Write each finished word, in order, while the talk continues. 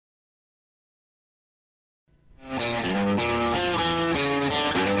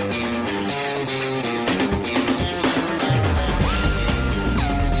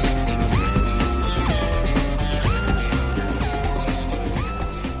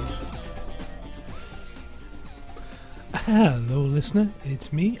Hello, listener.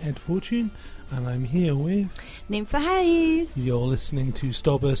 It's me, Ed Fortune, and I'm here with Nympha Hayes. You're listening to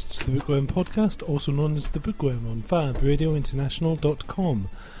Starburst's The Bookworm Podcast, also known as The Bookworm on FabRadioInternational.com.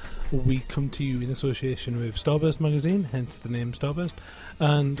 We come to you in association with Starburst magazine, hence the name Starburst,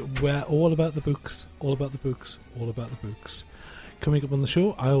 and we're all about the books, all about the books, all about the books. Coming up on the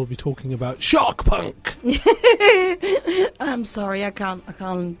show, I will be talking about Shark Punk. I'm sorry, I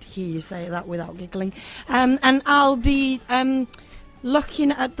can't hear you say that without giggling. And I'll be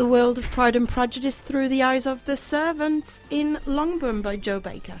looking at the world of Pride and Prejudice through the eyes of the servants in Longbourn by Joe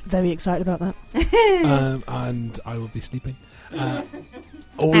Baker. Very excited about that. And I will be sleeping.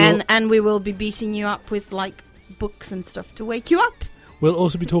 And we will be beating you up with like books and stuff to wake you up. We'll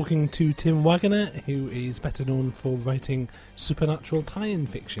also be talking to Tim Waggoner, who is better known for writing supernatural tie-in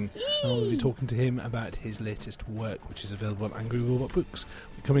fiction. And we'll be talking to him about his latest work, which is available on Angry Robot Books.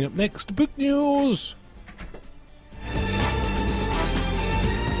 Coming up next, Book News!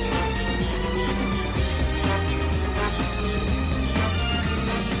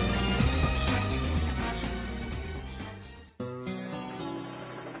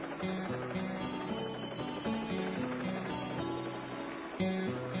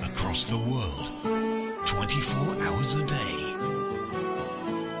 Across the world, 24 hours a day.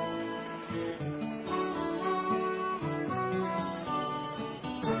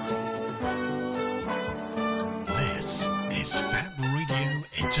 This is Fab Radio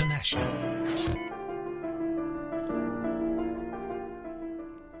International.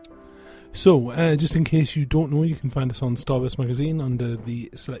 So, just in case you don't know, you can find us on Starburst Magazine under the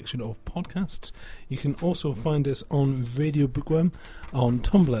selection of podcasts. You can also find us on Radio Bookworm, on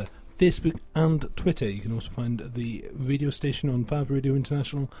Tumblr, Facebook and Twitter. You can also find the radio station on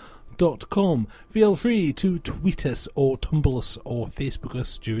FabRadioInternational.com. Feel free to tweet us or tumble us or Facebook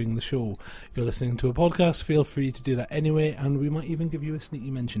us during the show. If you're listening to a podcast, feel free to do that anyway, and we might even give you a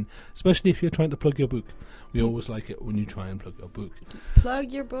sneaky mention, especially if you're trying to plug your book. We always like it when you try and plug your book. Plug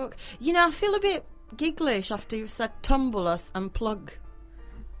your book. You know, I feel a bit gigglish after you've said tumble us and plug.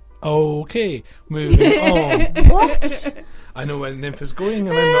 Okay, moving on. What? I know where Nympha's going,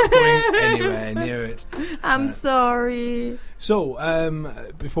 and I'm not going anywhere near it. I'm sorry. So,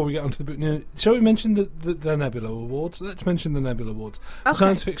 before we get onto the book now, shall we mention the Nebula Awards? Let's mention the Nebula Awards. Okay. The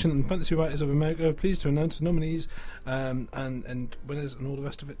Science Fiction and Fantasy Writers of America are pleased to announce the nominees and winners and all the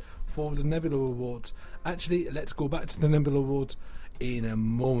rest of it for the Nebula Awards. Actually, let's go back to the Nebula Awards in a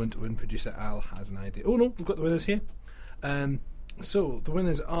moment when producer Al has an idea. Oh no, we've got the winners here. So, the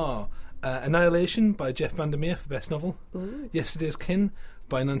winners are Annihilation by Jeff Vandermeer for Best Novel, Ooh. Yesterday's Kin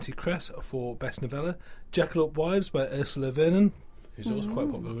by Nancy Kress for Best Novella, Jackalope Wives by Ursula Vernon, who's also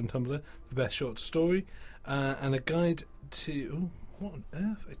quite popular on Tumblr, for Best Short Story, and A Guide to... what on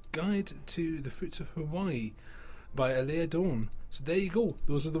earth? A Guide to the Fruits of Hawaii by Alea Dawn. So there you go.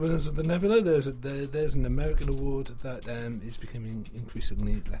 Those are the winners of the Nebula. There's an American award that is becoming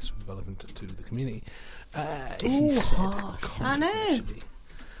increasingly less relevant to the community. Ooh, I know.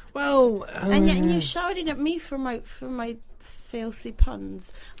 Well, And yet you're shouting at me for my filthy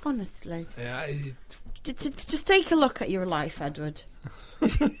puns. Honestly, yeah, just take a look at your life, Edward.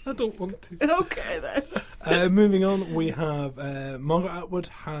 I don't want to. Okay then. Moving on, we have Margaret Atwood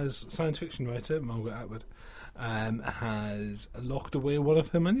science fiction writer Margaret Atwood has locked away one of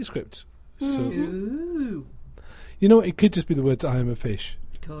her manuscripts. So, Ooh. you know, it could just be the words "I am a fish."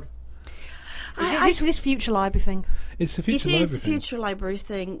 It could. Is this Future Library thing? It's a future It library is a thing. future library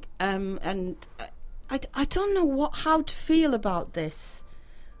thing, and I don't know how to feel about this.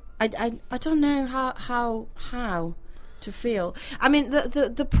 I don't know how to feel. I mean,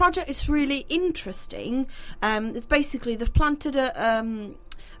 the project is really interesting. It's basically they've planted a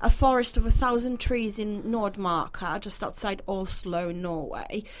forest of 1,000 trees in Nordmarka, just outside Oslo,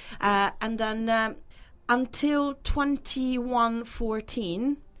 Norway, and then until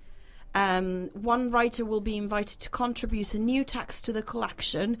 2114. One writer will be invited to contribute a new text to the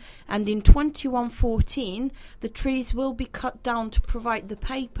collection, and in 2114 the trees will be cut down to provide the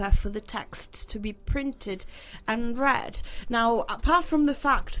paper for the texts to be printed and read. Now, apart from the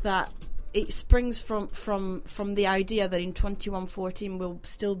fact that it springs from the idea that in 2114 we'll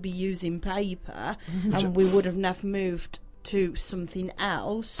still be using paper, and we would have never moved to something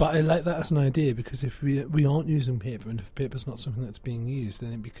else. But I like that as an idea, because if we aren't using paper, and if paper's not something that's being used,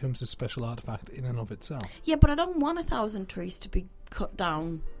 then it becomes a special artifact in and of itself. Yeah, but I don't want 1,000 trees to be cut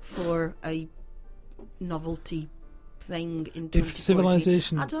down for a novelty thing in 2014. If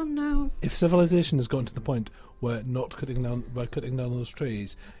civilization, I don't know. If civilization has gotten to the point where cutting down those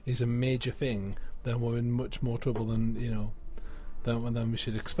trees is a major thing, then we're in much more trouble than than we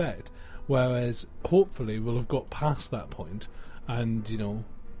should expect. Whereas hopefully we'll have got past that point, and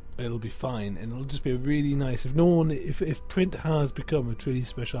it'll be fine, and it'll just be a really nice. If print has become a truly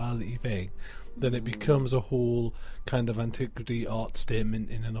speciality thing, then it becomes a whole kind of antiquity art statement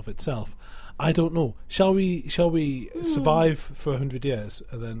in and of itself. I don't know. Shall we survive for 100 years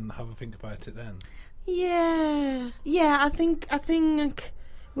and then have a think about it then? Yeah. I think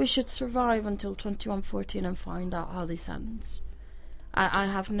we should survive until 2114 and find out how this ends. I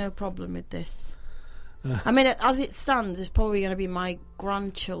have no problem with this. I mean, as it stands, it's probably going to be my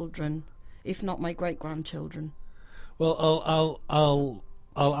grandchildren, if not my great-grandchildren. Well,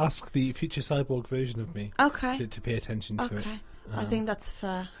 I'll ask the future cyborg version of me to pay attention to it. Okay, I think that's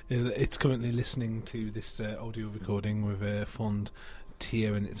fair. It's currently listening to this audio recording with a fond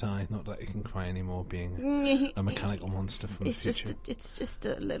tear in its eye. Not that it can cry anymore, being a mechanical monster from the future. It's just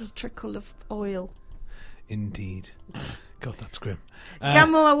a little trickle of oil. Indeed. God, that's grim.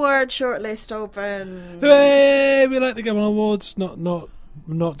 Gamble Award shortlist open. Hey, we like the Gamble Awards.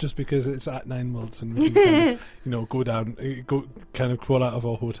 Not just because it's at 9 Worlds and we can kind of crawl out of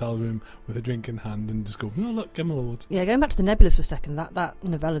our hotel room with a drink in hand and just go, oh look, Gamble Awards. Yeah, going back to the Nebulas for a second, that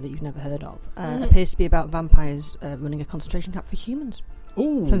novella that you've never heard of appears to be about vampires running a concentration camp for humans.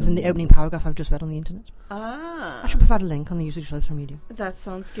 Oh, from the opening paragraph I've just read on the internet. I should provide a link on the usage social media. That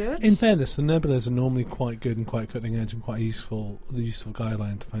sounds good. In fairness, the Nebulas are normally quite good and quite cutting edge and quite useful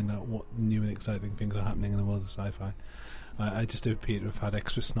guideline to find out what new and exciting things are happening in the world of sci-fi. I just appear to have had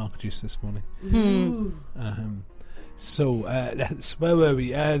extra snark juice this morning. So, where were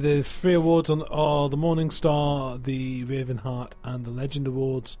we? The 3 awards are the Morning Star, the Ravenheart, and the Legend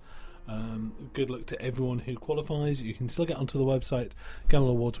Awards. Good luck to everyone who qualifies. You can still get onto the website, Gamble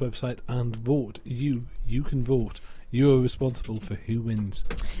Awards website, and vote. You can vote. You are responsible for who wins.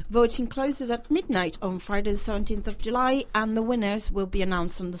 Voting closes at midnight on Friday the 17th of July, and the winners will be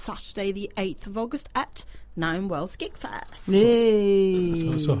announced on the Saturday the 8th of August at 9 Wells Geek Fest.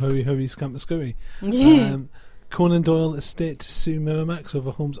 Yay! So hurry, scamper scurry. Yeah. Conan Doyle estate to sue Miramax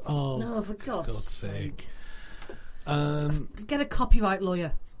over Holmes. Oh, no, for God's sake. Get a copyright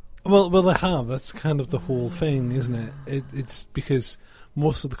lawyer. Well, they have. That's kind of the whole thing, isn't it? It's because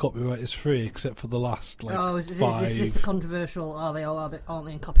most of the copyright is free, except for the last is 5. this the controversial? Aren't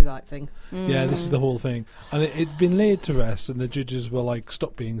they in copyright thing? Yeah, this is the whole thing, and it'd been laid to rest, and the judges were like,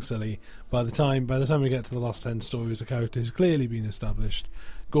 "Stop being silly." By the time we get to the last 10 stories, the character has clearly been established.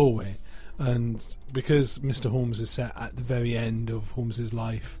 Go away. And because Mr. Holmes is set at the very end of Holmes's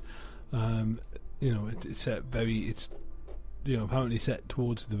life, it's set very. It's apparently set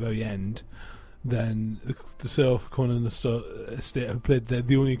towards the very end, then the Sir Conan and the estate have played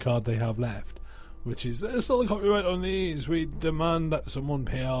the only card they have left, which is there's still a copyright on these. We demand that someone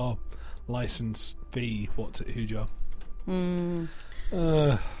pay our license fee. What's it, who job?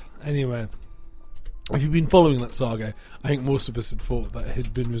 Anyway, if you've been following that saga, I think most of us had thought that it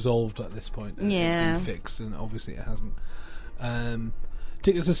had been resolved at this point. Yeah, it's been fixed, and obviously it hasn't.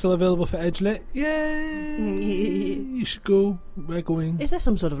 Tickets are still available for Edgelit. Yay! You should go. We're going. Is there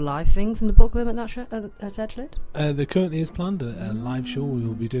some sort of live thing from the bookworm at Edgelit? There currently is planned a live show we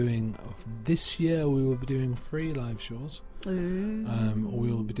will be doing this year. We will be doing 3 live shows. We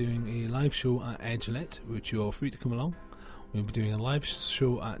will be doing a live show at Edgelit, which you are free to come along. We'll be doing a live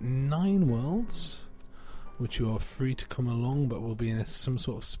show at 9 Worlds, which you are free to come along, but we'll be in some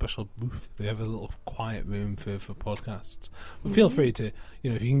sort of special booth. They have a little quiet room for podcasts. But feel free to,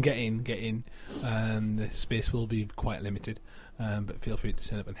 if you can get in. The space will be quite limited, but feel free to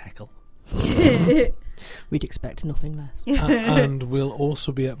turn up and heckle. We'd expect nothing less. And we'll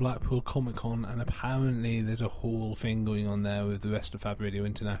also be at Blackpool Comic Con, and apparently there's a whole thing going on there with the rest of Fab Radio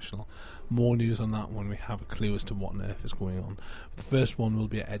International. More news on that when we have a clue as to what on earth is going on. The first one will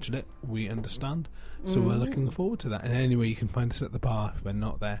be at Edgelit, we understand, so we're looking forward to that. And anyway, you can find us at the bar if we're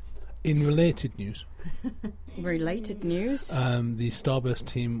not there. In related news, the Starburst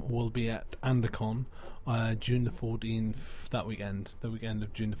team will be at Andercon June the 14th, the weekend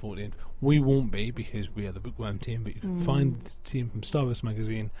of June the 14th. We won't be because we are the Bookworm team, but you can find the team from Starburst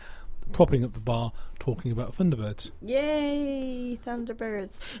magazine propping up the bar talking about Thunderbirds. Yay,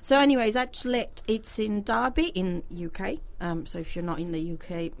 Thunderbirds. So anyways, actually it's in Derby in UK. So if you're not in the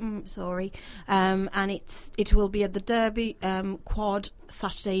UK, sorry. And it will be at the Derby Quad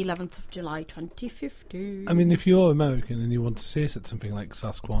Saturday 11th of July 2015. I mean, if you're American and you want to say something like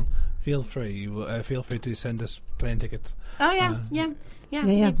Sasquatch, feel free to send us plane tickets. Oh yeah, yeah.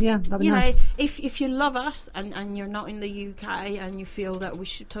 That'd be nice. If you love us and you're not in the UK and you feel that we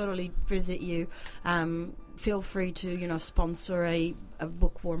should totally visit you, feel free to sponsor a a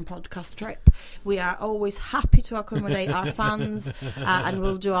bookworm podcast trip. We are always happy to accommodate our fans, and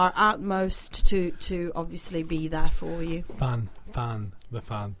we'll do our utmost to obviously be there for you. The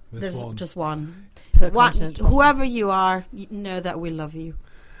fan. There's one. just one. Per continent, possibly. Whoever you are, you know that we love you.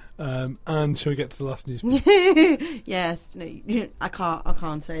 And shall we get to the last news piece? Yes, no, I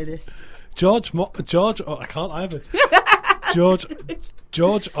can't say this. George, I can't either.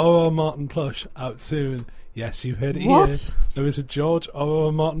 George R.R. Martin plush out soon. Yes, you heard it What? here. There was a George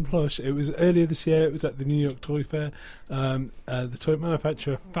R.R. Martin plush. It was earlier this year. It was at the New York Toy Fair. The toy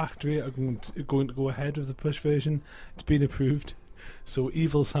manufacturer Factory are going to go ahead with the plush version. It's been approved. So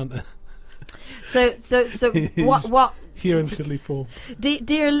Evil Santa. So what? Here in Fiddly 4.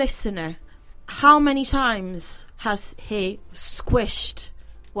 Dear listener, how many times has he squished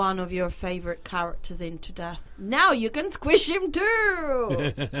one of your favourite characters into death? Now you can squish him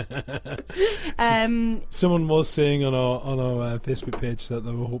too. Someone was saying on our Facebook page that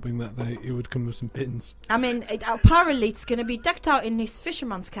they were hoping that he would come with some pins. I mean, apparently it's going to be decked out in his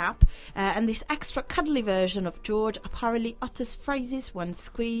fisherman's cap, and this extra cuddly version of George apparently utters phrases when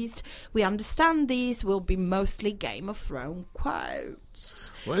squeezed. We understand these will be mostly Game of Thrones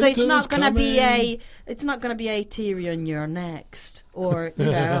quotes. So it's not going to be a Tyrion, you're next, or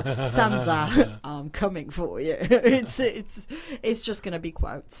Sansa, I'm coming for you. It's just going to be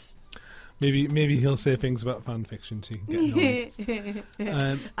quotes. Maybe he'll say things about fan fiction so you can get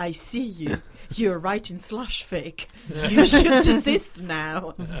annoyed. I see you. You're writing slash fic. You should desist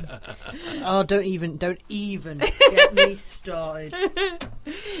now. Oh, don't even get me started.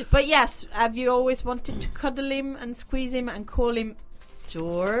 But yes, have you always wanted to cuddle him and squeeze him and call him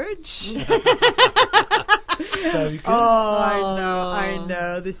George? I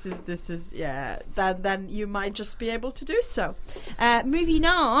know. This is yeah. Then you might just be able to do so. Moving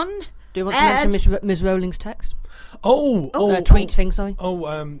on. Do you want to mention Ms. Rowling's text? Tweet thing, sorry.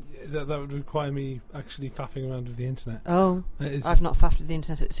 That would require me actually faffing around with the internet. I've not faffed with the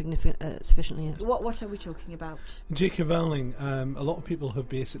internet sufficiently yet. What are we talking about? J.K. Rowling, a lot of people have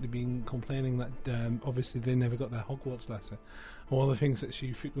basically been complaining that obviously they never got their Hogwarts letter. One of the things that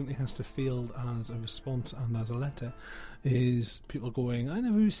she frequently has to field as a response and as a letter is people going, I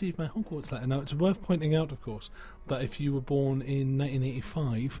never received my Hogwarts letter. Now, it's worth pointing out, of course, that if you were born in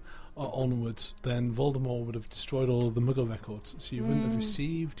 1985 onwards, then Voldemort would have destroyed all of the Muggle records, so you wouldn't have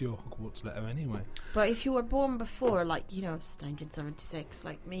received your Hogwarts letter anyway. But if you were born before, 1976,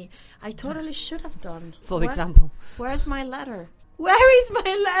 like me, I totally should have done. For example. Where's my letter? Where is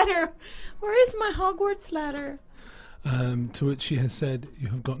my letter? Where is my Hogwarts letter? To which she has said, you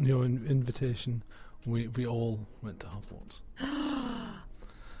have gotten your invitation. We all went to Hogwarts.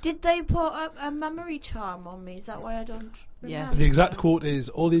 Did they put a memory charm on me? Is that why I don't remember? Yes. The exact quote is,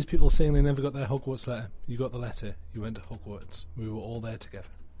 all these people saying they never got their Hogwarts letter. You got the letter. You went to Hogwarts. We were all there together.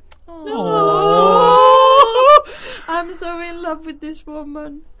 Oh, I'm so in love with this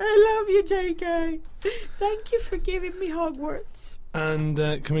woman. I love you, JK. Thank you for giving me Hogwarts.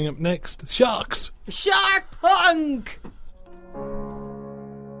 And coming up next, Sharks! Shark Punk!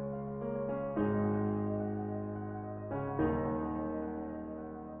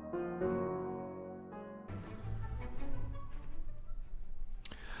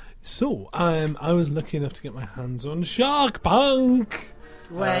 So, I was lucky enough to get my hands on Shark Punk!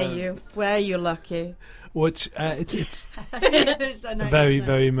 Were you lucky? Which, it's very,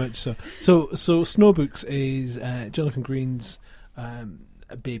 very much so. So Snowbooks is Jonathan Green's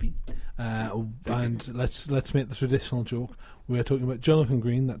baby. And let's make the traditional joke. We are talking about Jonathan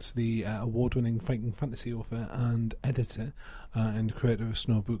Green, that's the award-winning fighting fantasy author and editor and creator of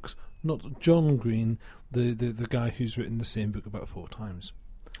Snowbooks. Not John Green, the guy who's written the same book about 4 times.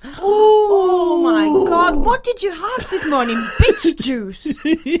 Oh my God! What did you have this morning? Bitch juice.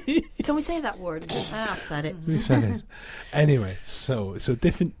 Can we say that word? I've said it. We said it. Anyway, so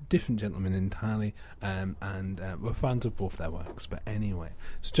different gentlemen entirely, and we're fans of both their works. But anyway,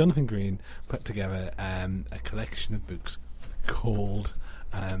 so Jonathan Green put together a collection of books called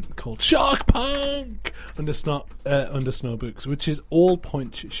Shark Punk under Snowbooks, which is all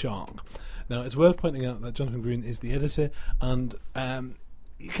point shark. Now, it's worth pointing out that Jonathan Green is the editor, and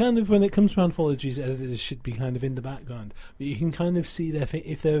kind of when it comes to anthologies, editors should be kind of in the background, but you can kind of see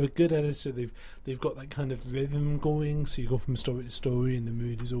if they're a good editor, they've got that kind of rhythm going, so you go from story to story and the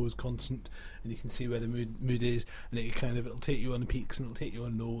mood is always constant and you can see where the mood is, and it'll take you on the peaks and it'll take you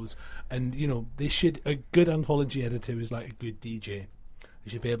on lows, and a good anthology editor is like a good DJ.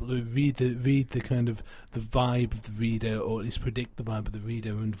 You should be able to read the kind of the vibe of the reader, or at least predict the vibe of the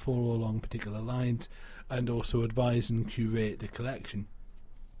reader and follow along particular lines, and also advise and curate the collection.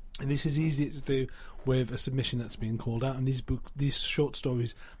 And this is easier to do with a submission that's been called out, and these short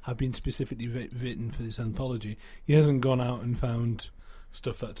stories have been specifically written for this anthology. He hasn't gone out and found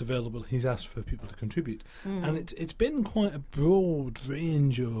stuff that's available. He's asked for people to contribute, and it's been quite a broad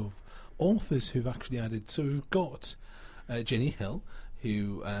range of authors who've actually added. So we've got Jenny Hill,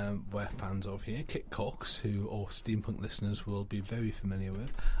 who we're fans of here, Kit Cox, who all steampunk listeners will be very familiar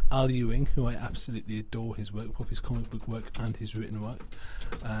with, Al Ewing, who I absolutely adore his work, both his comic book work and his written work.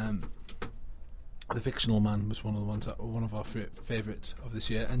 The Fictional Man was one of the ones that were one of our favourites of this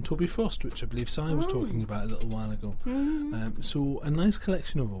year, and Toby Frost, which I believe Si was talking about a little while ago. So a nice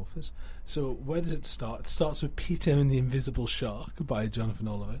collection of authors. So where does it start? It starts with Peter and the Invisible Shark by Jonathan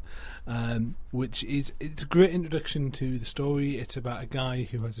Oliver, which it's a great introduction to the story. It's about a guy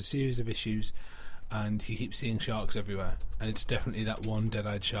who has a series of issues, and he keeps seeing sharks everywhere, and it's definitely that one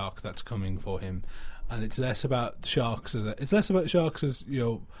dead-eyed shark that's coming for him. And it's less about sharks as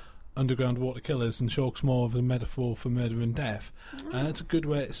underground water killers, and sharks more of a metaphor for murder and death. And that's a good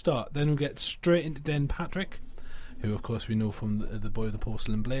way to start. Then we get straight into Den Patrick, who of course we know from the Boy with the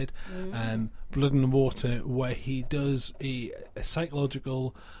Porcelain Blade, Blood in the Water, where he does a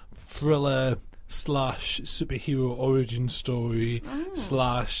psychological thriller / superhero origin story /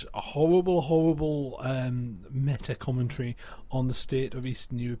 a horrible meta commentary on the state of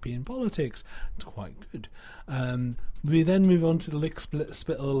Eastern European politics. It's quite good. We then move on to the Lick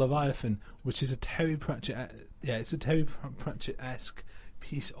Spittle Leviathan, which is a Terry Pratchett. It's a Terry Pratchett-esque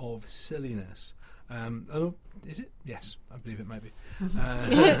piece of silliness. Is it? Yes, I believe it might be.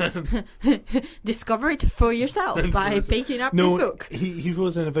 Discover it for yourself by picking up this book. He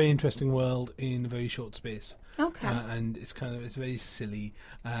was in a very interesting world in a very short space. Okay. And it's very silly.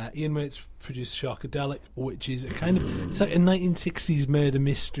 Ian Waite's produced Sharkadelic, which is it's like a 1960s murder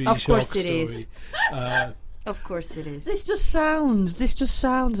mystery shark story. Of course it is. Of course it is. This just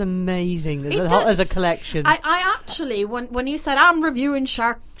sounds amazing as a collection. I actually, when you said I'm reviewing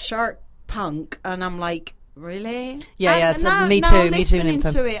Shark Punk, and I'm like, really? Yeah. Me too. Listening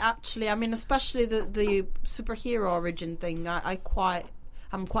to it, actually, I mean, especially the superhero origin thing, I'm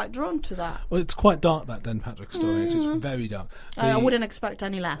quite drawn to that. Well, it's quite dark, that Den Patrick story. It's very dark. I wouldn't expect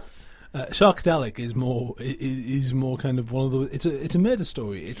any less. Sharkadelic is more kind of one of the. It's a murder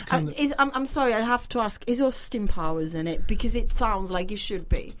story. It's kind of. I'm sorry, I have to ask. Is Austin Powers in it? Because it sounds like it should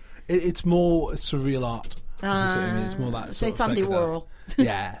be. It's more surreal art. It's more that. So it's Andy Warhol.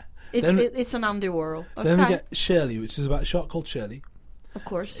 Yeah. It's an Andy Warhol. Okay. Then we get Shirley, which is about a shark called Shirley, of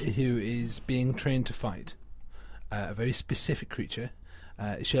course, who is being trained to fight a very specific creature.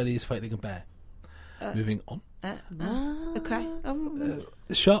 Shirley is fighting a bear. Moving on. Okay.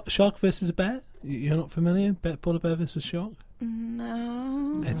 Shark versus a bear? You're not familiar? Polar bear versus shark?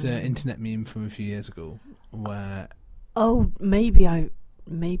 No. It's an internet meme from a few years ago where. Oh, maybe I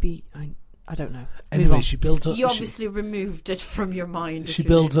don't know. Anyway, she builds up. You obviously removed it from your mind. She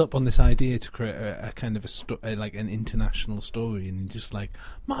builds up on this idea to create a kind of like an international story, and you're just like,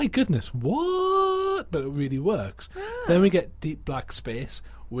 my goodness, what? But it really works. Then we get Deep Black Space,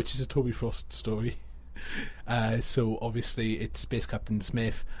 which is a Toby Frost story. So obviously it's Space Captain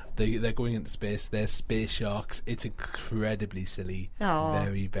Smith. They're going into space. They're space sharks. It's incredibly silly. Aww.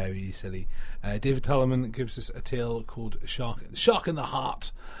 Very, very silly. David Tallerman gives us a tale called Shark in the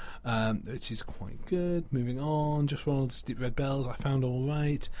Heart, which is quite good. Moving on, Just Ronald's Deep Red Bells I found all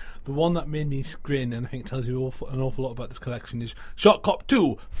right. The one that made me grin, and I think tells you an awful lot about this collection, is Shark Cop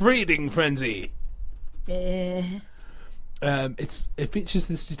 2 Feeding Frenzy. It features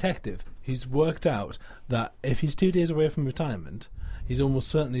this detective who's worked out that if he's 2 days away from retirement, he's almost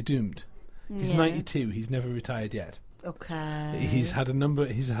certainly doomed. He's 92. He's never retired yet. Okay. He's had a number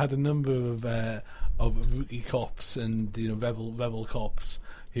of rookie cops and rebel cops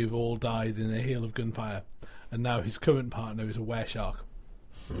who've all died in a hail of gunfire, and now his current partner is a wereshark.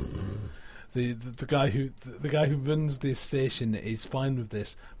 The guy who runs this station is fine with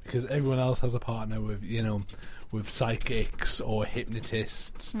this because everyone else has a partner with psychics or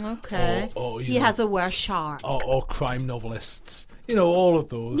hypnotists. Okay. Or he has a wereshark. Or crime novelists. All of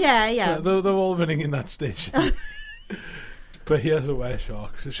those. Yeah. They're all running in that station. But he has a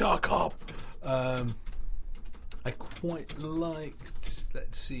wereshark. So Shark Cop. I quite liked.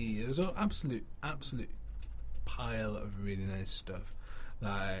 Let's see. There's an absolute pile of really nice stuff that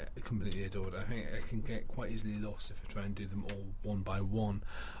I completely adored. I think I can get quite easily lost if I try and do them all one by one.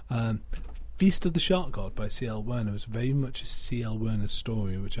 Feast of the Shark God by C.L. Werner was very much a C.L. Werner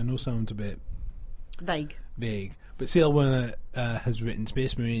story, which I know sounds a bit vague. But C.L. Werner has written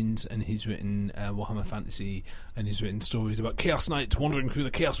Space Marines, and he's written Warhammer Fantasy, and he's written stories about Chaos Knights wandering through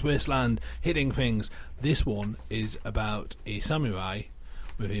the Chaos Wasteland, hitting things. This one is about a samurai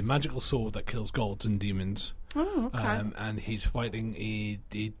with a magical sword that kills gods and demons. Oh, okay. And he's fighting a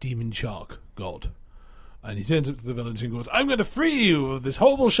demon shark god. And he turns up to the village and goes, "I'm going to free you of this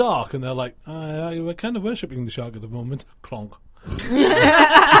horrible shark." And they're like, "We're kind of worshipping the shark at the moment." Clonk.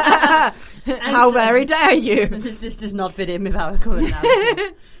 How very dare you? This does not fit in with our current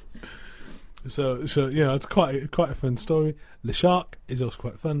narrative. So it's quite a fun story. The shark is also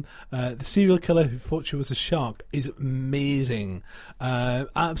quite fun. The serial killer who thought she was a shark is amazing.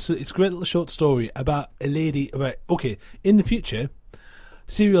 Absolutely, it's a great little short story about a lady. Right, okay, in the future,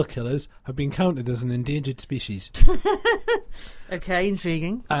 serial killers have been counted as an endangered species. Okay,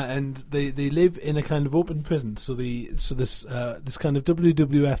 intriguing. And they live in a kind of open prison. So this kind of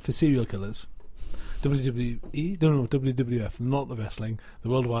WWF for serial killers. WWE? No, WWF, not the wrestling, the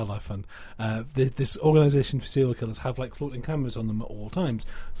World Wildlife Fund. This organisation for serial killers have like floating cameras on them at all times,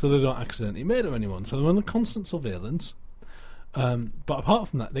 so they don't accidentally murder anyone. So they're under constant surveillance. But apart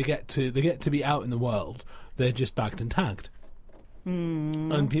from that, they get to be out in the world. They're just bagged and tagged,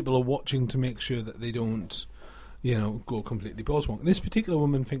 and people are watching to make sure that they don't, go completely balls wonk. This particular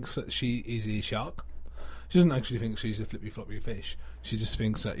woman thinks that she is a shark. She doesn't actually think she's a flippy floppy fish. She just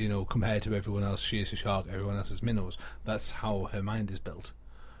thinks that, compared to everyone else, she is a shark, everyone else is minnows. That's how her mind is built,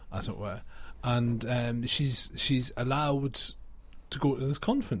 as it were. And she's allowed to go to this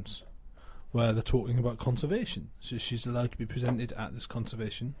conference where they're talking about conservation. So she's allowed to be presented at this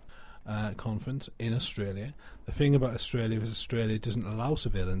conservation conference in Australia. The thing about Australia is Australia doesn't allow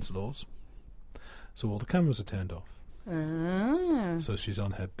surveillance laws, so all the cameras are turned off. So she's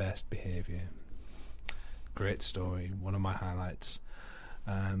on her best behaviour. Great story, one of my highlights.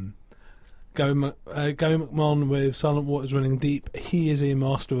 Gary McMahon with Silent Waters Running Deep. He is a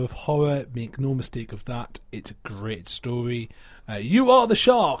master of horror, make no mistake of that. It's a great story. You Are the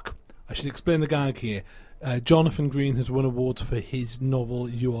Shark. I should explain the gag here. Jonathan Green has won awards for his novel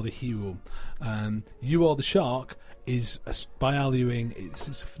You Are the Hero. You Are the Shark is by Al Ewing. It's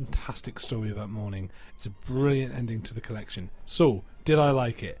a fantastic story about mourning. It's a brilliant ending to the collection. So, did I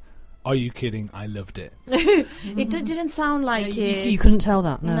like it? Are you kidding? I loved it. It didn't sound like it. You couldn't tell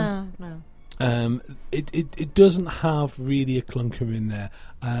that, no. It doesn't have really a clunker in there.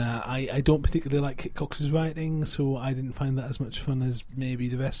 I don't particularly like Kit Cox's writing, so I didn't find that as much fun as maybe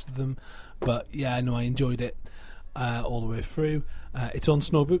the rest of them. But yeah, no, I enjoyed it all the way through. It's on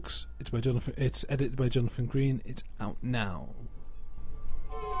Snowbooks. It's edited by Jonathan Green. It's out now.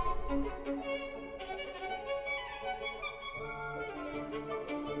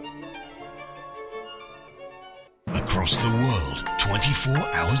 Across the world, 24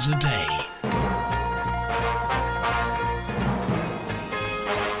 hours a day.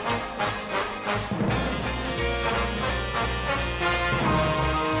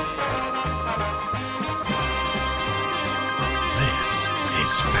 This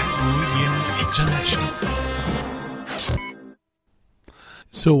is Fat Radio International.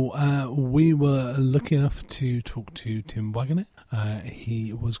 So we were lucky enough to talk to Tim Wagner.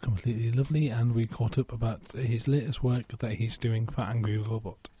 He was completely lovely, and we caught up about his latest work that he's doing for Angry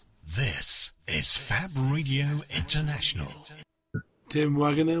Robot. This is Fab Radio International. Tim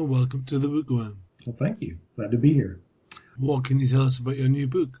Wagner, welcome to the Bookworm. Well, thank you. Glad to be here. What can you tell us about your new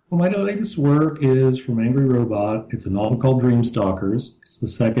book? Well, my latest work is from Angry Robot. It's a novel called Dreamstalkers. It's the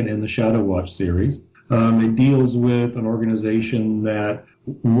second in the Shadow Watch series. It deals with an organization that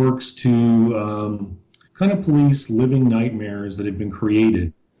works to kind of police living nightmares that have been created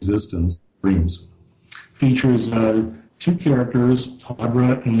in existence, dreams. Features two characters,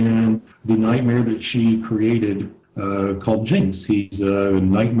 Audra and the nightmare that she created called Jinx. He's a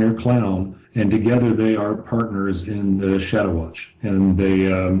nightmare clown, and together they are partners in the Shadow Watch. And they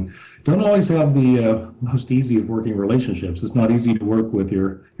don't always have the most easy of working relationships. It's not easy to work with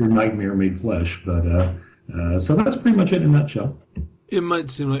your nightmare made flesh, but so that's pretty much it in a nutshell. It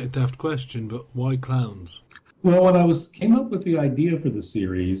might seem like a daft question, but why clowns? Well, when I came up with the idea for the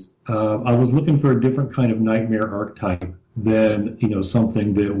series, I was looking for a different kind of nightmare archetype than,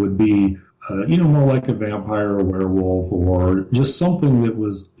 something that would be, more like a vampire or werewolf, or just something that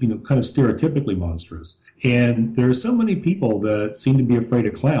was, kind of stereotypically monstrous. And there are so many people that seem to be afraid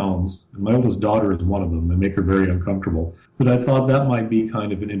of clowns. And my oldest daughter is one of them. They make her very uncomfortable. But I thought that might be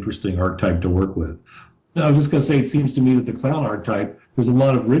kind of an interesting archetype to work with. I was just going to say, it seems to me that the clown archetype, there's a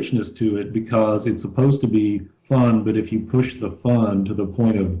lot of richness to it because it's supposed to be fun, but if you push the fun to the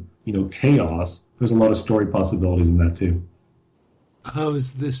point of, chaos, there's a lot of story possibilities in that too. How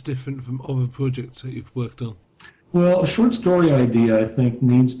is this different from other projects that you've worked on? Well, a short story idea, I think,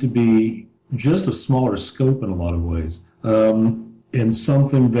 needs to be just a smaller scope in a lot of ways, and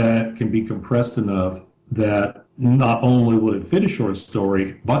something that can be compressed enough that not only would it fit a short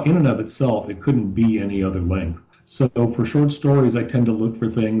story, but in and of itself, it couldn't be any other length. So for short stories, I tend to look for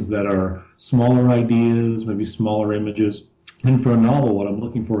things that are smaller ideas, maybe smaller images. And for a novel, what I'm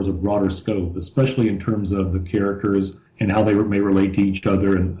looking for is a broader scope, especially in terms of the characters and how they may relate to each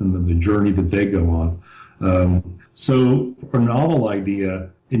other and the journey that they go on. So for a novel idea,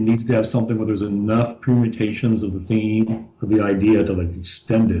 it needs to have something where there's enough permutations of the theme, of the idea to like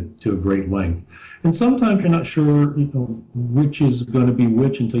extend it to a great length. And sometimes you're not sure, which is going to be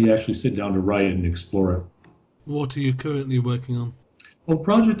which until you actually sit down to write it and explore it. What are you currently working on? Well, the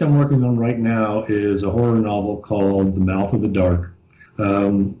project I'm working on right now is a horror novel called The Mouth of the Dark.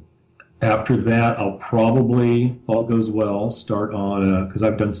 After that, I'll probably, if all goes well, start on, because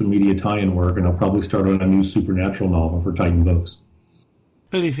I've done some media tie-in work, and I'll probably start on a new supernatural novel for Titan Books.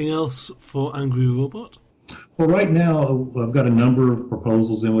 Anything else for Angry Robot? Well, right now, I've got a number of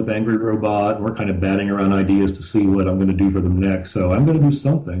proposals in with Angry Robot, and we're kind of batting around ideas to see what I'm going to do for them next. So I'm going to do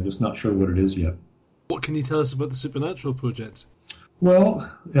something, just not sure what it is yet. What can you tell us about the Supernatural project? Well,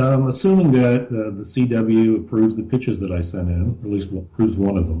 assuming that the CW approves the pitches that I sent in, or at least approves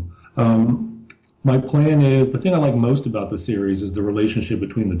one of them, my plan is, the thing I like most about the series is the relationship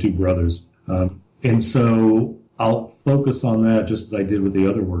between the two brothers. And so I'll focus on that just as I did with the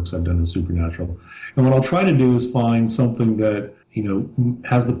other works I've done in Supernatural. And what I'll try to do is find something that,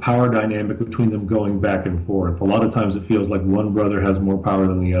 has the power dynamic between them going back and forth. A lot of times it feels like one brother has more power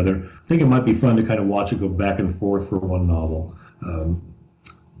than the other. I think it might be fun to kind of watch it go back and forth for one novel.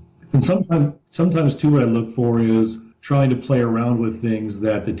 And sometimes too, what I look for is trying to play around with things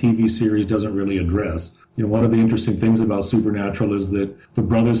that the TV series doesn't really address. One of the interesting things about Supernatural is that the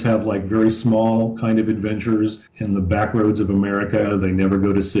brothers have like very small kind of adventures in the back roads of America. They never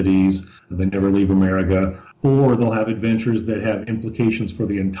go to cities. They never leave America. Or they'll have adventures that have implications for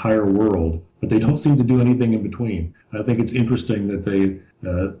the entire world, but they don't seem to do anything in between. I think it's interesting that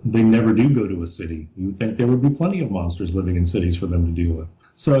they never do go to a city. You would think there would be plenty of monsters living in cities for them to deal with.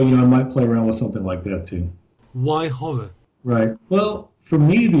 So, I might play around with something like that too. Why horror? Right. Well, for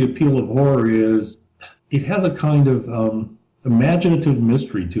me, the appeal of horror is it has a kind of imaginative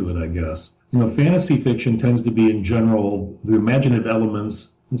mystery to it, I guess. Fantasy fiction tends to be, in general, the imaginative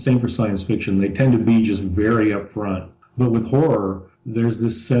elements, and same for science fiction, they tend to be just very upfront. But with horror, there's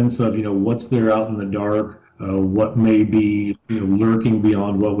this sense of, what's there out in the dark, what may be lurking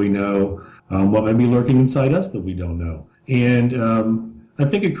beyond what we know, what may be lurking inside us that we don't know. And I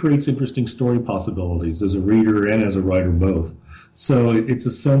think it creates interesting story possibilities as a reader and as a writer both. So it's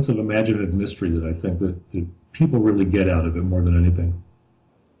a sense of imaginative mystery that I think that people really get out of it more than anything.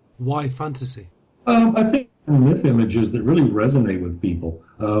 Why fantasy? I think myth images that really resonate with people.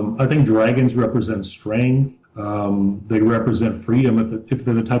 I think dragons represent strength. They represent freedom if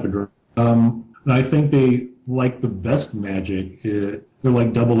they're the type of dragon. And I think they, like the best magic, they're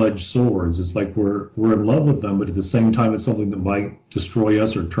like double-edged swords. It's like we're in love with them, but at the same time, it's something that might destroy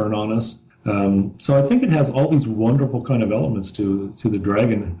us or turn on us. So I think it has all these wonderful kind of elements to the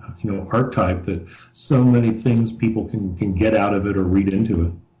dragon, archetype that so many things people can get out of it or read into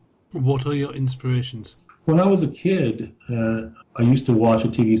it. What are your inspirations? When I was a kid, I used to watch a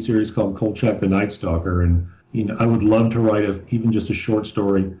TV series called Kolchak the Night Stalker, and I would love to write even just a short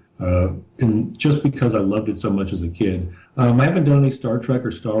story, and just because I loved it so much as a kid. I haven't done any Star Trek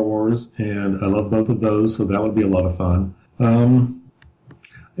or Star Wars, and I love both of those, so that would be a lot of fun. And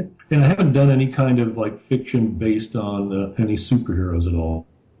I haven't done any kind of like fiction based on any superheroes at all.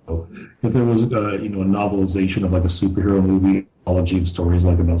 So if there was a novelization of like a superhero movie, anthology of stories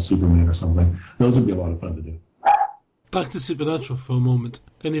like about Superman or something, those would be a lot of fun to do. Back to Supernatural for a moment.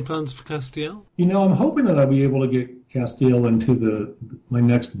 Any plans for Castiel? I'm hoping that I'll be able to get Castiel into my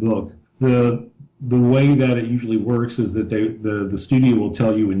next book. The way that it usually works is that the studio will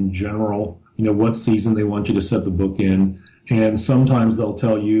tell you in general, what season they want you to set the book in. And sometimes they'll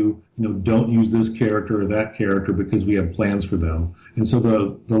tell you, don't use this character or that character because we have plans for them. And so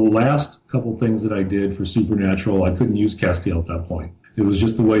the last couple things that I did for Supernatural, I couldn't use Castiel at that point. It was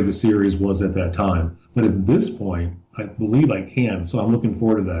just the way the series was at that time. But at this point, I believe I can. So I'm looking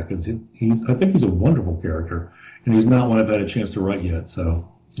forward to that because I think he's a wonderful character. And he's not one I've had a chance to write yet.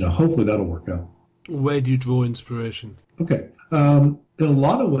 So hopefully that'll work out. Where do you draw inspiration? Okay. In a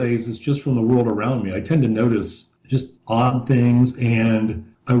lot of ways, it's just from the world around me. I tend to notice just odd things,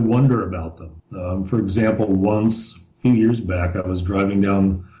 and I wonder about them. For example, once, a few years back, I was driving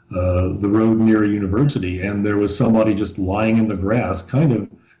down the road near a university, and there was somebody just lying in the grass,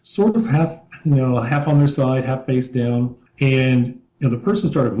 sort of half on their side, half face down, and the person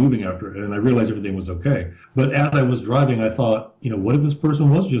started moving after it, and I realized everything was okay. But as I was driving, I thought, what if this person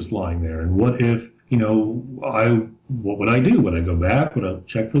was just lying there, and what if what would I do? Would I go back? Would I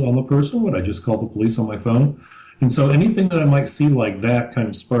check on the person? Would I just call the police on my phone? And so anything that I might see like that kind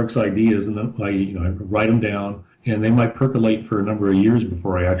of sparks ideas, and then I write them down, and they might percolate for a number of years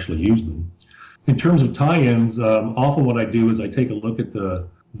before I actually use them. In terms of tie-ins, often what I do is I take a look at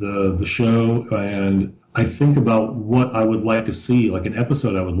the show, and I think about what I would like to see, like an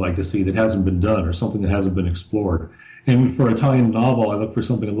episode I would like to see that hasn't been done, or something that hasn't been explored. And for a tie-in novel, I look for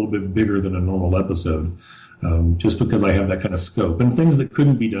something a little bit bigger than a normal episode, just because I have that kind of scope. And things that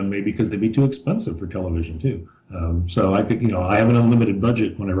couldn't be done maybe because they'd be too expensive for television too. So I could, I have an unlimited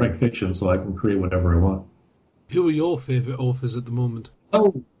budget when I write fiction, so I can create whatever I want. Who are your favourite authors at the moment?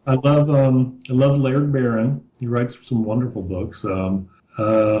 Oh, I love Laird Barron. He writes some wonderful books.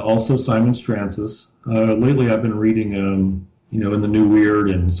 Also Simon Strancis. Lately I've been reading, in the New Weird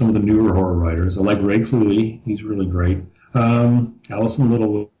and some of the newer horror writers. I like Ray Cluey. He's really great. Alison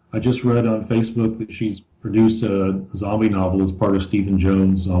Littlewood. I just read on Facebook that she's produced a zombie novel as part of Stephen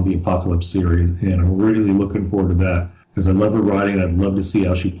Jones' Zombie Apocalypse series, and I'm really looking forward to that because I love her writing. I'd love to see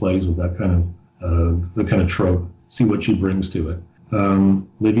how she plays with that kind of the kind of trope, see what she brings to it.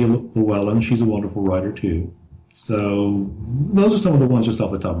 Lydia Llewellyn, she's a wonderful writer too. So those are some of the ones just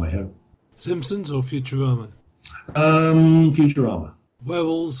off the top of my head. Simpsons or Futurama? Futurama.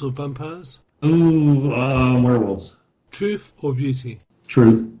 Werewolves or vampires? Werewolves. Truth or beauty?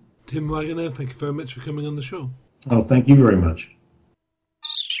 Truth. Tim Wagner, thank you very much for coming on the show. Oh, thank you very much.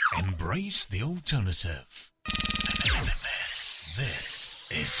 Embrace the alternative. This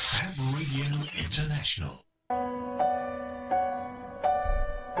is Fab Radio International.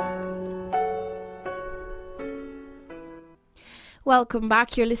 Welcome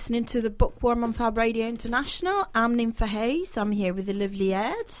back. You're listening to the Bookworm on Fab Radio International. I'm Nympha Hayes. I'm here with the lovely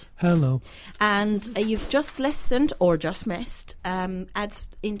Ed. Hello. And you've just listened, or just missed, Ed's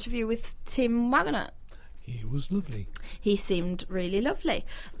interview with Tim Wagner. He was lovely. He seemed really lovely,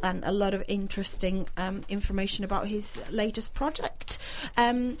 and a lot of interesting information about his latest project.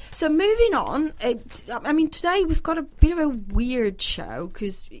 So moving on, today we've got a bit of a weird show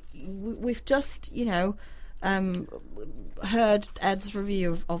because we've just, heard Ed's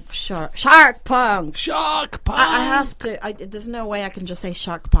review of Shark Punk. Shark Punk! I have to. There's no way I can just say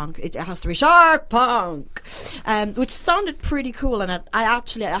Shark Punk. It has to be Shark Punk, which sounded pretty cool. And I have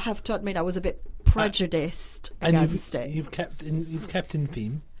to admit I was a bit prejudiced against it. You've kept in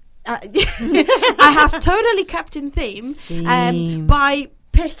theme. I have totally kept in theme. By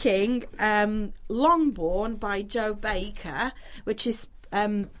picking Longbourn by Joe Baker, which is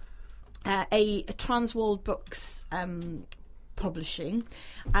a Transworld Books publishing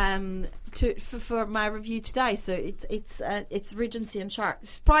for my review today. So it's Regency and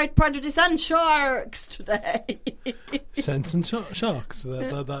Sharks, Pride, Prejudice and Sharks today. Sense and Sharks.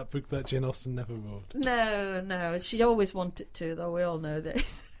 That book that Jane Austen never wrote. No, she always wanted to, though. We all know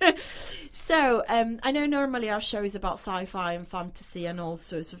this. So I know normally our show is about sci-fi and fantasy and all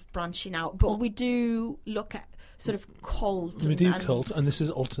sorts of branching out, but we do look at sort of cult. We do cult, and this is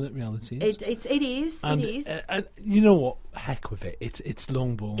alternate realities. It is. And you know what? Heck with it. It's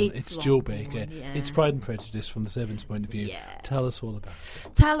Longbourn. It's Joe Baker. Yeah. It's Pride and Prejudice from the servant's point of view. Yeah. Tell us all about it.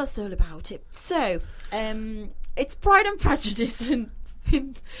 Tell us all about it. So, it's Pride and Prejudice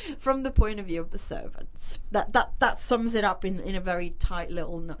from the point of view of the servants. That sums it up in a very tight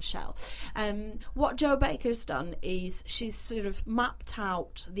little nutshell. What Jo Baker's done is she's sort of mapped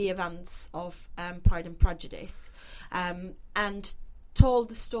out the events of Pride and Prejudice and told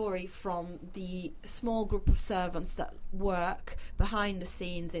the story from the small group of servants that work behind the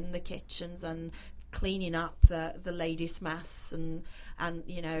scenes in the kitchens and cleaning up the ladies' mess and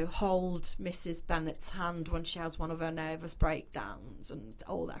hold Mrs. Bennet's hand when she has one of her nervous breakdowns and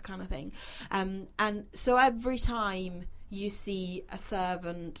all that kind of thing. And so every time you see a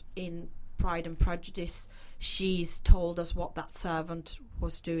servant in Pride and Prejudice, she's told us what that servant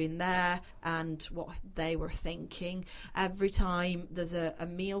was doing there and what they were thinking. Every time there's a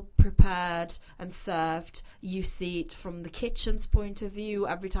meal prepared and served, you see it from the kitchen's point of view.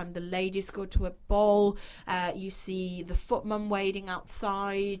 Every time the ladies go to a ball, you see the footman waiting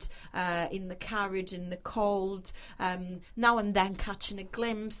outside in the carriage in the cold, now and then catching a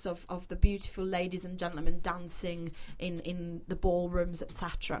glimpse of the beautiful ladies and gentlemen dancing in the ballrooms,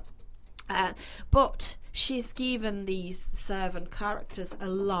 etc. But she's given these servant characters a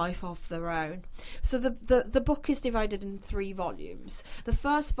life of their own. So the book is divided in 3 volumes. The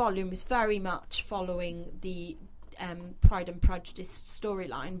first volume is very much following the Pride and Prejudice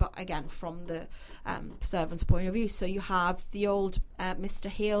storyline, but again from the servant's point of view. So you have the old Mr.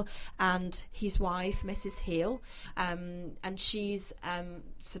 Hill and his wife, Mrs. Hill, and she's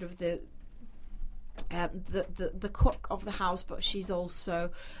sort of the the cook of the house, but she's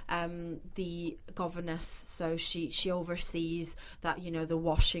also the governess, so she oversees that, you know, the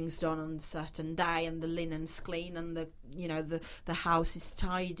washing's done on a certain day and the linen's clean and the house is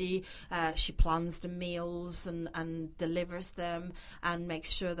tidy. She plans the meals and delivers them and makes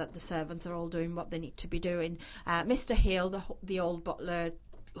sure that the servants are all doing what they need to be doing. Mr. Hale, the old butler,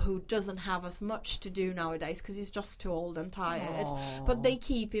 who doesn't have as much to do nowadays because he's just too old and tired. Aww. But they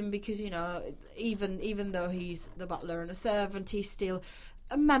keep him because, you know, even though he's the butler and a servant, he's still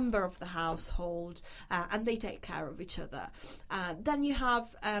a member of the household, and they take care of each other. Then you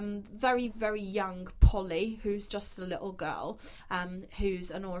have very, very young Polly, who's just a little girl,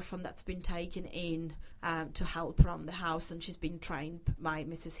 who's an orphan that's been taken in to help around the house, and she's been trained by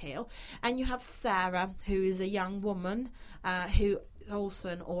Mrs. Hale. And you have Sarah, who is a young woman who also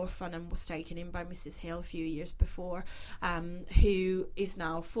an orphan and was taken in by Mrs. Hill a few years before, who is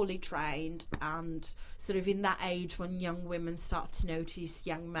now fully trained and sort of in that age when young women start to notice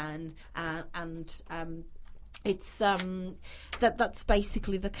young men, and it's that's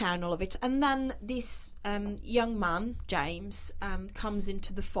basically the kernel of it. And then this young man, James, comes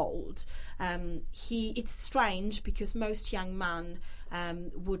into the fold. It's strange because most young men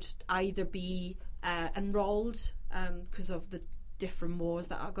would either be enrolled because of the different wars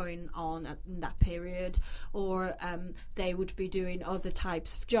that are going on in that period, or they would be doing other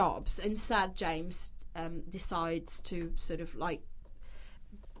types of jobs. Instead, James decides to sort of like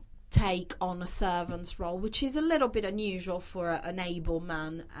take on a servant's role, which is a little bit unusual for an able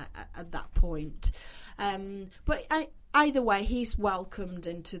man at that point. But either way, he's welcomed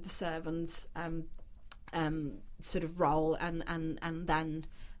into the servant's sort of role, and then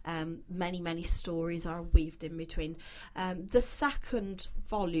many stories are weaved in between. The second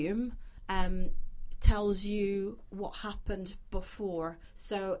volume tells you what happened before,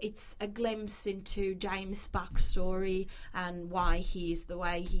 so it's a glimpse into James' backstory and why he's the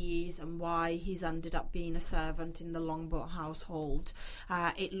way he is and why he's ended up being a servant in the Longboat household.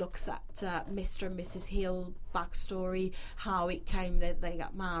 It looks at Mr. and Mrs. Hill backstory, how it came that they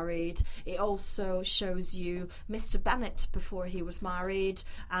got married. It also shows you Mr. Bennet before he was married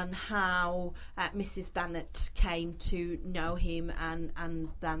and how Mrs. Bennet came to know him and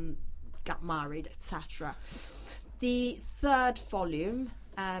then got married, etc. The third volume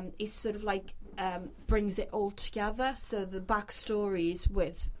is sort of like brings it all together. So the backstories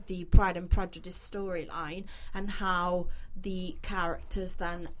with the Pride and Prejudice storyline and how the characters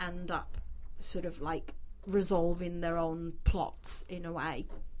then end up sort of like resolving their own plots in a way.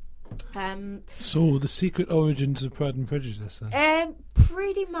 So the secret origins of Pride and Prejudice then?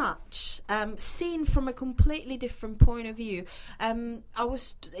 Pretty much, seen from a completely different point of view.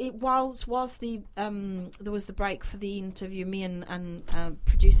 Whilst there was the break for the interview, me and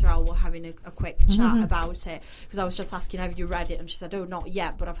producer Al were having a quick chat about it, because I was just asking, have you read it? And she said, oh, not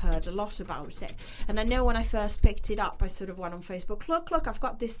yet, but I've heard a lot about it. And I know when I first picked it up, I sort of went on Facebook, look, I've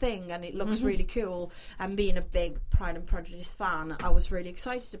got this thing and it looks really cool. And being a big Pride and Prejudice fan, I was really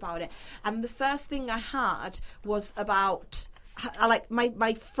excited about it. And the first thing I had was about, like,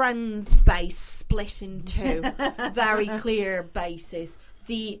 my friends' base split in two very clear bases.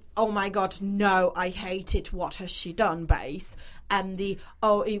 The, oh my God, no, I hate it, what has she done base, and the,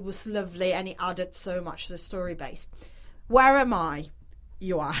 oh, it was lovely and it added so much to the story base. Where am I,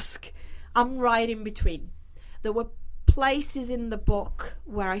 you ask? I'm right in between. There were places in the book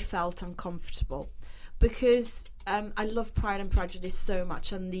where I felt uncomfortable because I love Pride and Prejudice so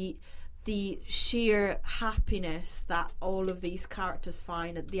much, and the sheer happiness that all of these characters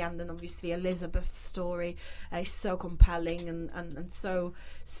find at the end, and obviously Elizabeth's story is so compelling and so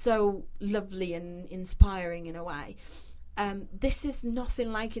lovely and inspiring in a way. This is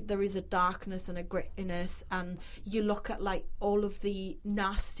nothing like it. There is a darkness and a grittiness, and you look at like all of the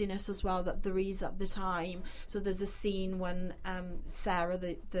nastiness as well that there is at the time. So there's a scene when Sarah,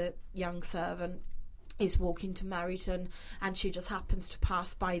 the young servant, is walking to Meryton, and she just happens to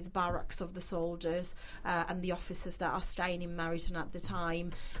pass by the barracks of the soldiers and the officers that are staying in Meryton at the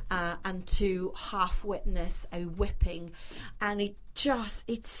time, and to half witness a whipping, and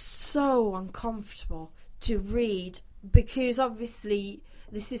it's so uncomfortable to read, because obviously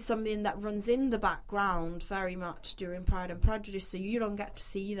this is something that runs in the background very much during Pride and Prejudice, so you don't get to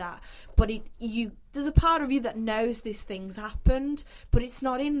see that. But there's a part of you that knows these things happened, but it's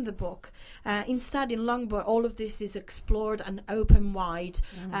not in the book. Instead, in Longboat, all of this is explored and open wide.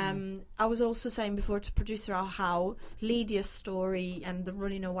 I was also saying before to producer Al how Lydia's story and the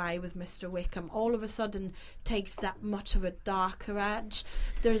running away with Mr. Wickham all of a sudden takes that much of a darker edge.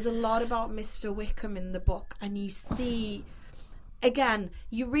 There's a lot about Mr. Wickham in the book, and you see again,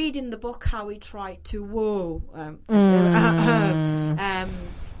 you read in the book how he tried to woo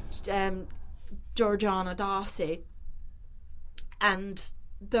Georgiana Darcy, and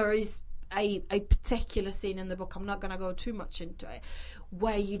there is a particular scene in the book, I'm not going to go too much into it,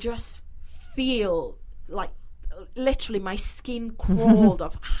 where you just feel like literally my skin crawled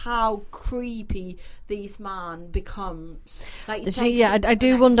of how creepy this man becomes. Like, I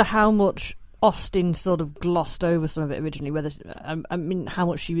do wonder how much Austen sort of glossed over some of it originally, whether I mean how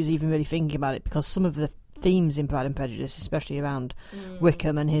much she was even really thinking about it, because some of the themes in Pride and Prejudice, especially around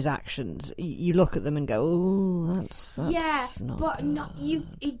Wickham and his actions, you look at them and go, "Oh, that's not but good." not you.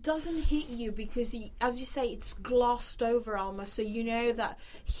 It doesn't hit you because, as you say, it's glossed over almost. So you know that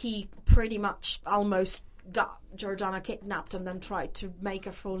he pretty much almost got Georgiana kidnapped and then tried to make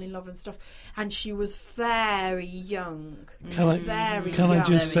her fall in love and stuff, and she was very young. Can I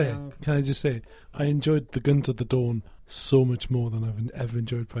just say, I enjoyed The Guns of the Dawn so much more than I've ever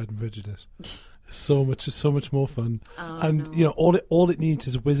enjoyed Pride and Prejudice. So much more fun, you know, all it needs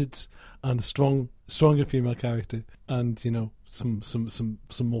is wizards and a stronger female character, and you know, some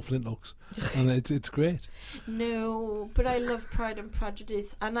more flintlocks, and it's great. No, but I love Pride and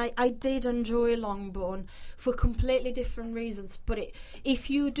Prejudice, and I did enjoy Longbourn for completely different reasons. But if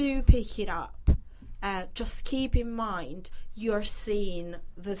you do pick it up, just keep in mind you're seeing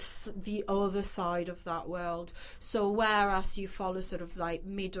the other side of that world. So whereas you follow sort of like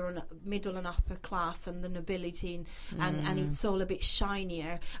middle and upper class and the nobility, and it's all a bit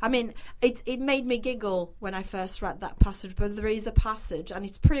shinier. I mean, it made me giggle when I first read that passage, but there is a passage, and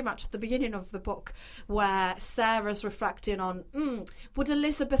it's pretty much at the beginning of the book, where Sarah's reflecting on, would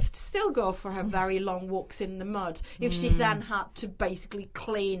Elizabeth still go for her very long walks in the mud if she then had to basically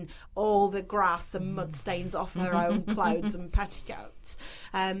clean all the grass and mud stains off her own clothes and petticoats,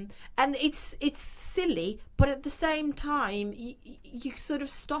 and it's silly, but at the same time you sort of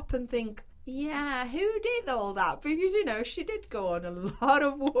stop and think, yeah, who did all that? Because, you know, she did go on a lot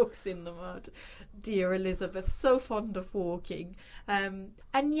of walks in the mud, dear Elizabeth, so fond of walking, and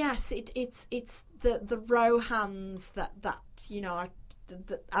yes, it's the Rohans that you know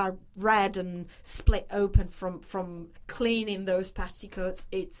are red and split open from cleaning those petticoats.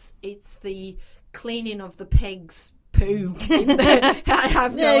 It's the cleaning of the pigs' poo I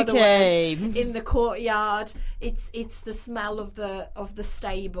have no other words, in the courtyard. It's the smell of the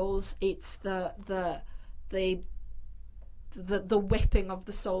stables. It's the whipping of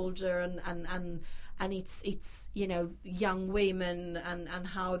the soldier, and it's you know, young women and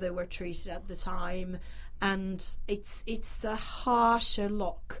how they were treated at the time, and it's a harsher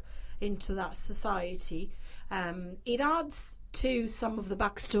look into that society. It adds to some of the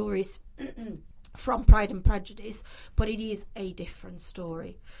backstories from Pride and Prejudice, but it is a different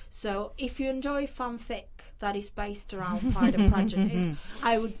story. So if you enjoy fanfic that is based around Pride and Prejudice,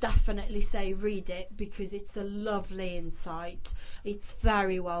 I would definitely say read it, because it's a lovely insight. It's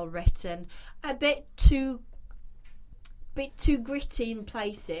very well written, a bit too gritty in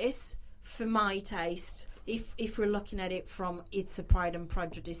places for my taste, if we're looking at it from it's a Pride and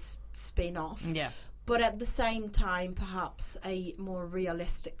Prejudice spin-off. Yeah. But at the same time, perhaps a more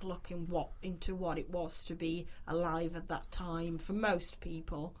realistic look into what it was to be alive at that time for most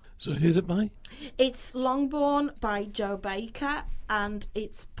people. So who's it by? It's Longbourn by Joe Baker, and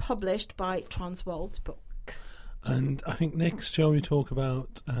it's published by Transworld Books. And I think next, shall we talk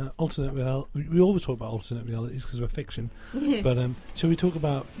about alternate reality? We always talk about alternate realities because we're fiction. But shall we talk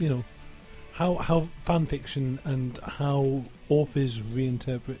about, you know, how fan fiction and how authors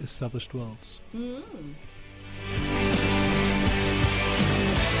reinterpret established worlds?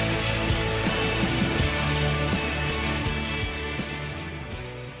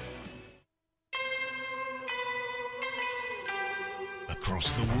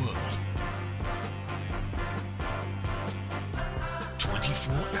 Across the world,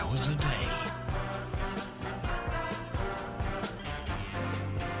 24 hours a day.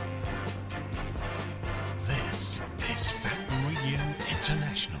 This is Fact Radio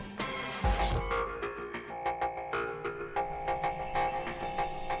International.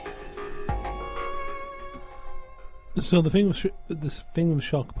 So the thing with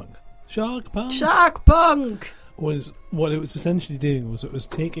Shark Punk was, what it was essentially doing was it was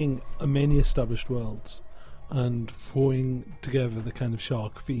taking many established worlds and throwing together the kind of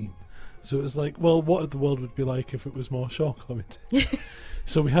shark theme. So it was like, well, what if the world would be like if it was more shark oriented?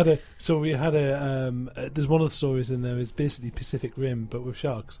 So we had a there's one of the stories in there is basically Pacific Rim but with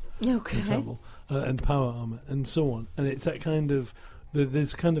sharks, for example, and power armor and so on. And it's that kind of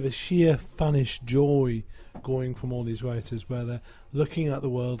there's kind of a sheer fanish joy going from all these writers where they're looking at the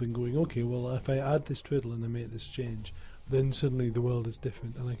world and going, okay, well, if I add this twiddle and I make this change, then suddenly the world is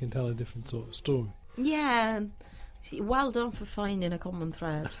different, and I can tell a different sort of story. Yeah. Well done for finding a common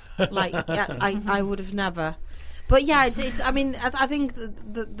thread. Like, I would have never. But yeah, I mean, I think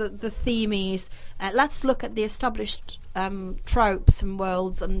the theme is let's look at the established tropes and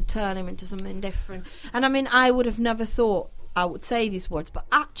worlds and turn them into something different. And I mean, I would have never thought I would say these words, but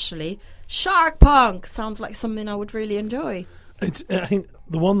actually, shark punk sounds like something I would really enjoy. I think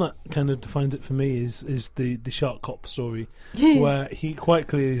the one that kind of defines it for me is the Shark Cop story, where he quite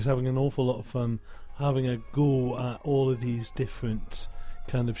clearly is having an awful lot of fun having a go at all of these different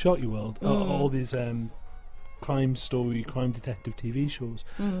kind of sharky world, all these crime detective TV shows,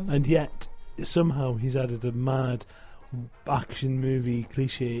 and yet somehow he's added a mad action movie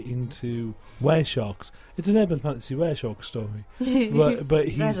cliche into were-sharks. It's an urban fantasy were-shark story, but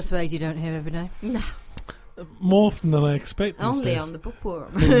he's... There's a phrase you don't hear every day. No. More often than I expect. Only on the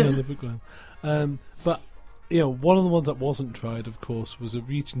bookworm. Only on the bookworm. But one of the ones that wasn't tried, of course, was a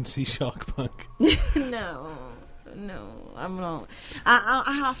Regency Shark Punk. No, I'm not.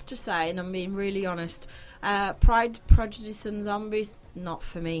 I have to say, and I'm being really honest, Pride, Prejudice and Zombies, not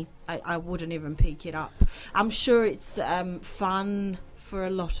for me. I wouldn't even pick it up. I'm sure it's fun for a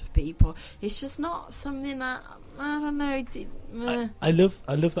lot of people. It's just not something that, I don't know. I love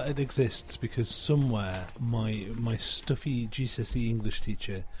that it exists, because somewhere my stuffy GCSE English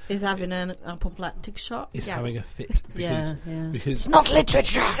teacher is having an apoplectic shock. Is having a fit because it's not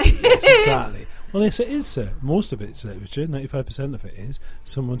literature. Yes, exactly. Well, yes, it is, sir. Most of it's literature. 95% of it is.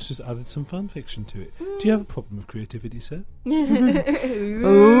 Someone's just added some fan fiction to it. Do you have a problem with creativity, sir? Ooh.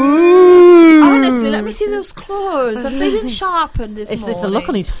 Honestly, let me see those claws. Have they been sharpened this morning? It's the look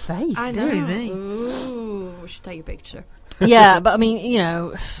on his face. I dear know. me. Ooh, we should take a picture. Yeah, but I mean,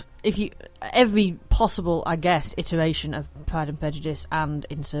 if you every possible, I guess, iteration of Pride and Prejudice and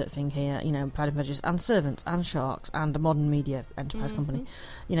insert thing here, Pride and Prejudice and Servants and Sharks and a modern media enterprise company,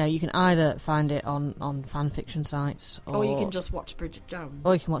 you can either find it on fan fiction sites, or you can just watch Bridget Jones.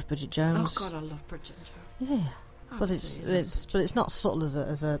 Or you can watch Bridget Jones. Oh God, I love Bridget Jones. Yeah. But it's not subtle as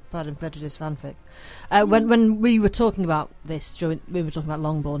a Pride and Prejudice fanfic. When we were talking about this we were talking about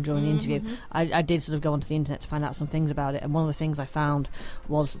Longbourn during the interview, I did sort of go onto the internet to find out some things about it, and one of the things I found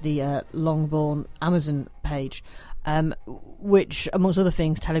was the Longbourn Amazon page, which amongst other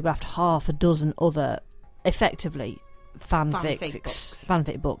things telegraphed half a dozen other effectively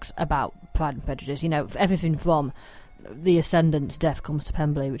fanfic books about Pride and Prejudice. Everything from The Ascendant's Death Comes to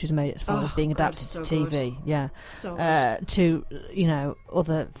Pemberley, which has made it as far as being adapted to TV, to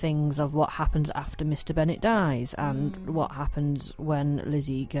other things of what happens after Mr. Bennet dies, and what happens when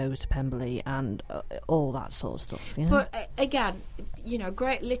Lizzie goes to Pemberley, and all that sort of stuff. But again,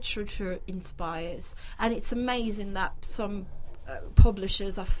 great literature inspires, and it's amazing that some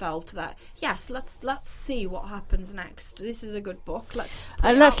publishers have felt that let's see what happens next. This is a good book.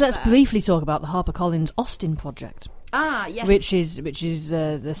 Let's briefly talk about the HarperCollins Austen project. Ah, yes. Which is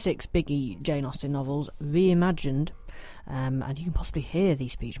the 6 biggie Jane Austen novels reimagined, and you can possibly hear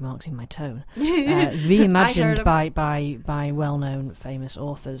these speech marks in my tone. Reimagined by well-known famous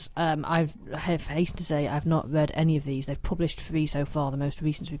authors. I have hasten to say I've not read any of these. They've published 3 so far. The most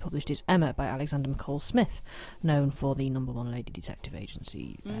recent to be published is Emma by Alexander McCall Smith, known for the No. 1 Lady Detective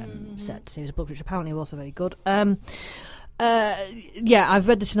Agency set series of books, which apparently are also very good. I've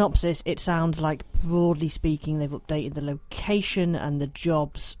read the synopsis. It sounds like, broadly speaking, they've updated the location and the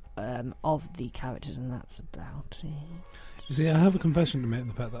jobs of the characters, and that's about it. You see, I have a confession to make in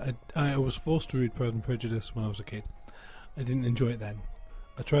the fact that I was forced to read Pride and Prejudice when I was a kid. I didn't enjoy it then.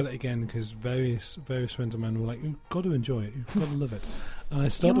 I tried it again because various friends of mine were like, "You've got to enjoy it. You've got to love it."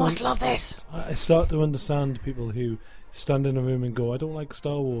 And you must love this. I start to understand people who stand in a room and go, "I don't like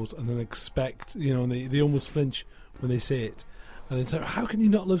Star Wars," and then expect, and they almost flinch when they say it. And it's like, how can you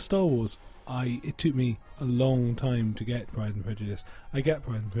not love Star Wars? It took me a long time to get Pride and Prejudice. I get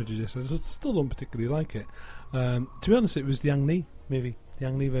Pride and Prejudice. I still don't particularly like it. To be honest, it was the Ang Lee movie, the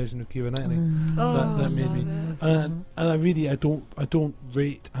Ang Lee version of Keira Knightley that made me. And I don't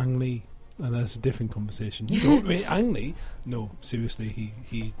rate Ang Lee, and that's a different conversation. You don't rate Ang Lee? No, seriously,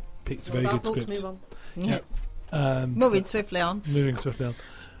 he picked a very good script. Moving swiftly on.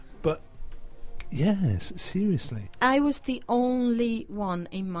 But yes, seriously. I was the only one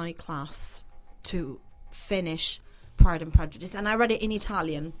in my class to finish Pride and Prejudice, and I read it in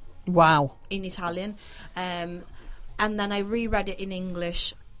Italian. Wow. In Italian. And then I reread it in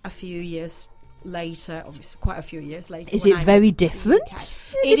English a few years later, obviously quite a few years later. Is it very different?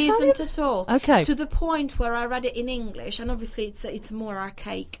 It isn't at all. Okay. To the point where I read it in English, and obviously it's a more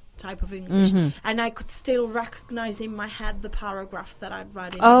archaic type of English, and I could still recognize in my head the paragraphs that I'd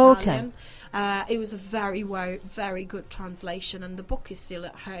read in Italian. It was a very, very, very good translation, and the book is still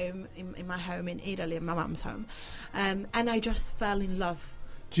at home, in my home in Italy, in my mum's home, and I just fell in love.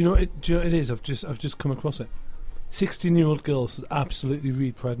 Do you know what it is? I've just come across it. 16-year-old girls absolutely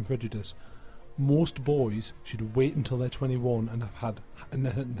read Pride and Prejudice. Most boys should wait until they're 21 and have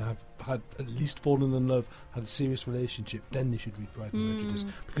had at least fallen in love, had a serious relationship, then they should read Pride and Prejudice,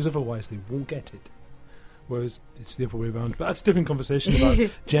 because otherwise they won't get it. Whereas it's the other way around. But that's a different conversation about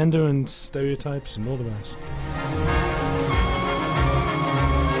gender and stereotypes and all the rest.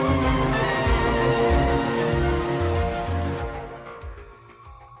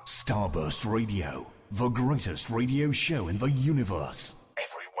 Starburst Radio, the greatest radio show in the universe.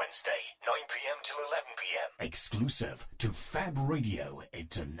 Every Wednesday, 9 p.m. till 11 p.m. Exclusive to Fab Radio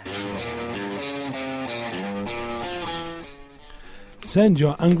International. Send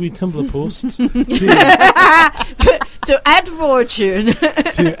your angry Tumblr posts to Ed Fortune.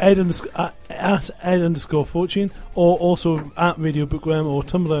 to at Ed_Fortune, or also at Radio Bookworm, or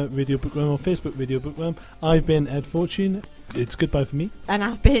Tumblr Radio Bookworm, or Facebook Radio Bookworm. I've been Ed Fortune. It's goodbye for me. And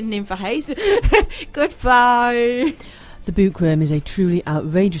I've been Nympha Hayes. Goodbye. The Bookworm is a truly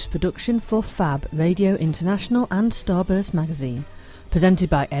outrageous production for Fab Radio International and Starburst Magazine. Presented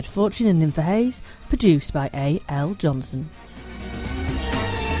by Ed Fortune and Nympha Hayes. Produced by A.L. Johnson.